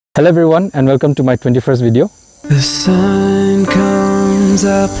Hello everyone and welcome to my 21st video. The sun comes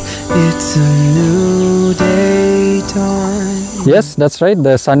up, it's a new day dawn. Yes, that's right,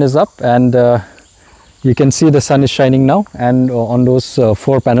 the sun is up and you can see the sun is shining now and on those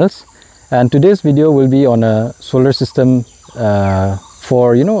 4 panels. And today's video will be on a solar system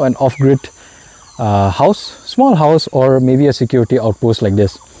for an off-grid house, small house, or maybe a security outpost like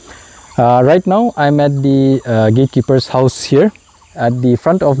this. Right now I'm at the Gatekeeper's house here at the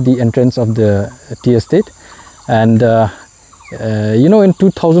front of the entrance of the tea estate, and in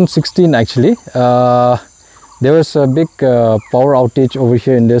 2016 actually there was a big power outage over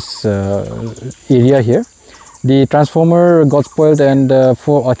here in this area here. The transformer got spoiled and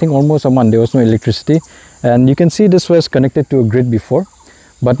for I think almost a month there was no electricity, and you can see this was connected to a grid before,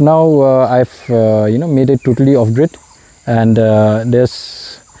 but now I've made it totally off grid, and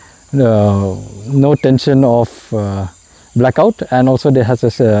there's no tension of blackout, and also there has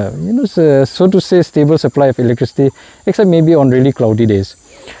a so to say stable supply of electricity, except maybe on really cloudy days.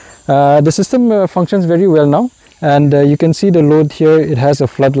 The system functions very well now, and you can see the load here. It has a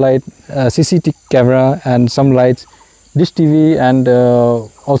floodlight, CCTV camera, and some lights, dish TV, and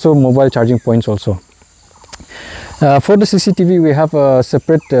also mobile charging points also. For the CCTV we have a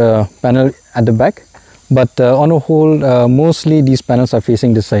separate panel at the back, but on a whole mostly these panels are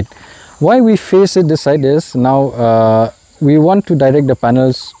facing this side. Why we face it this side is now we want to direct the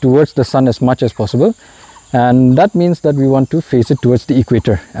panels towards the sun as much as possible, and that means that we want to face it towards the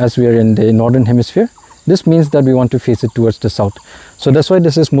equator. As we are in the northern hemisphere, this means that we want to face it towards the south, so that's why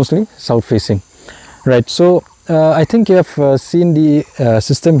this is mostly south facing, right? So I think you have seen the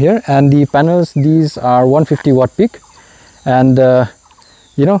system here, and the panels, these are 150 watt peak, and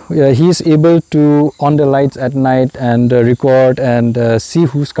he is able to on the lights at night and record and see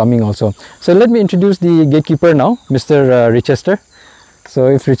who's coming also. So let me introduce the gatekeeper now, Mr. Richester. So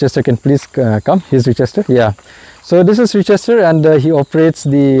if Richester can please come. Here's Richester. Yeah, so this is Richester, and he operates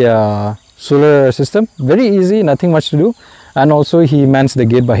the solar system. Very easy, nothing much to do, and also he mans the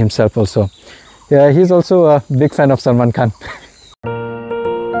gate by himself also. Yeah, he's also a big fan of Salman Khan.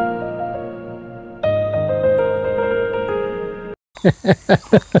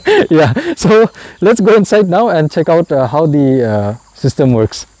 Yeah, so let's go inside now and check out how the system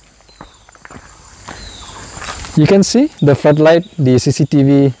works. You can see the floodlight, the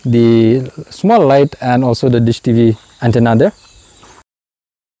CCTV, the small light, and also the dish TV antenna there.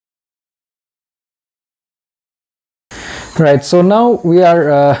 Right, so now we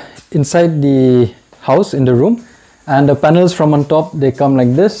are inside the house in the room, and the panels from on top, they come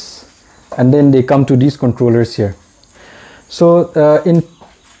like this, and then they come to these controllers here. So in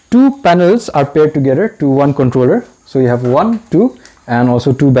 2 panels are paired together to one controller. So you have 1, 2, and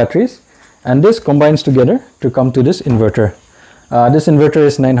also 2 batteries, and this combines together to come to this inverter. This inverter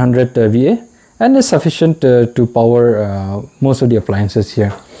is 900 VA and is sufficient to power most of the appliances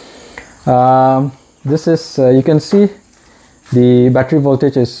here. This is you can see the battery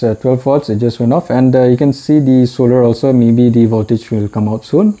voltage is 12 volts. It just went off, and you can see the solar also. Maybe the voltage will come out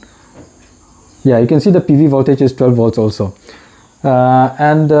soon. Yeah, you can see the PV voltage is 12 volts also.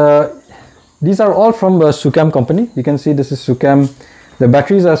 These are all from Sucam company. You can see this is Sucam. The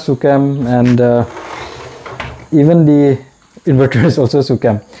batteries are Sucam, and even the inverter is also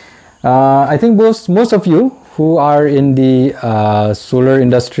Sucam. I think most of you who are in the solar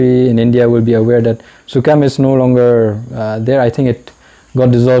industry in India will be aware that Sucam is no longer there. I think it got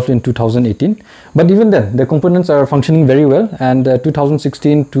dissolved in 2018, but even then the components are functioning very well, and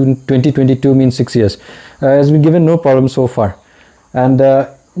 2016 to 2022 means 6 years. Has been given no problem so far. And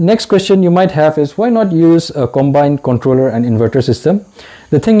next question you might have is, why not use a combined controller and inverter system?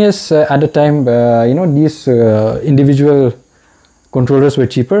 The thing is, at the time these individual controllers were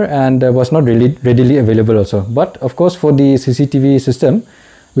cheaper and was not really readily available also. But of course, for the CCTV system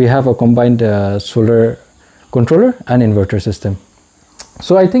we have a combined solar controller and inverter system.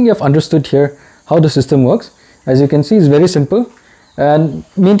 So I think you have understood here how the system works. As you can see, it's very simple, and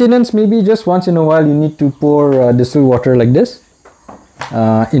maintenance, maybe just once in a while you need to pour distilled water like this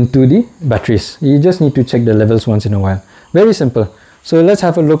into the batteries. You just need to check the levels once in a while. Very simple. So let's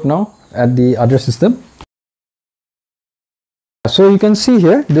have a look now at the other system. So you can see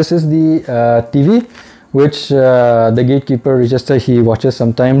here, this is the TV which the gatekeeper Richester, he watches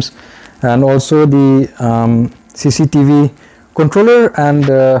sometimes, and also the CCTV controller and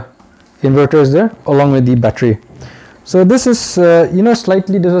inverter is there along with the battery. So this is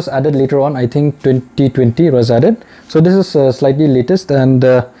slightly, this was added later on. I think 2020 was added, so this is slightly latest, and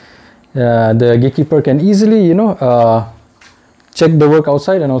the gatekeeper can easily check the work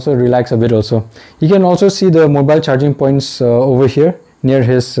outside and also relax a bit also. You can also see the mobile charging points over here near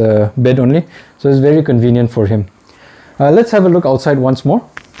his bed only, so it's very convenient for him. Let's have a look outside once more.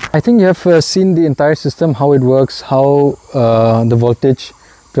 I think you have seen the entire system, how it works, how the voltage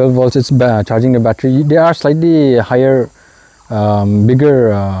 12 volts it's charging the battery. There are slightly higher bigger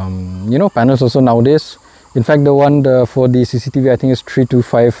you know, panels also nowadays. In fact, the one for the CCTV I think is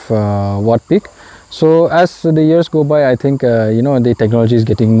 325 watt peak. So as the years go by, I think you know, the technology is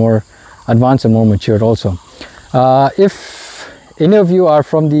getting more advanced and more matured also. If any of you are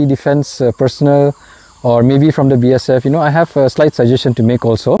from the defense personnel or maybe from the BSF, you know, I have a slight suggestion to make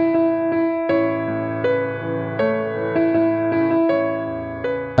also.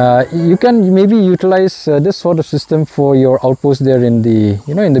 You can maybe utilize this sort of system for your outpost there in the,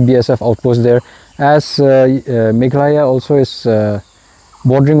 you know, in the BSF outpost there, as Meghalaya also is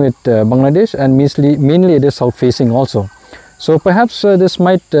bordering with Bangladesh, and mainly it is south facing also. So perhaps this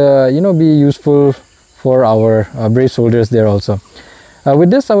might you know, be useful for our brave soldiers there also. With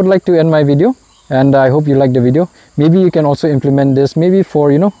this, I would like to end my video, and I hope you liked the video. Maybe you can also implement this maybe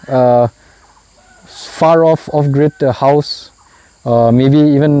for, you know, far off-grid house. Maybe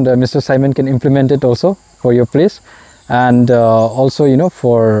even Mr. Simon can implement it also for your place, and also, you know,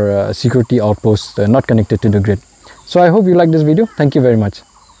 for security outposts not connected to the grid. So I hope you like this video. Thank you very much.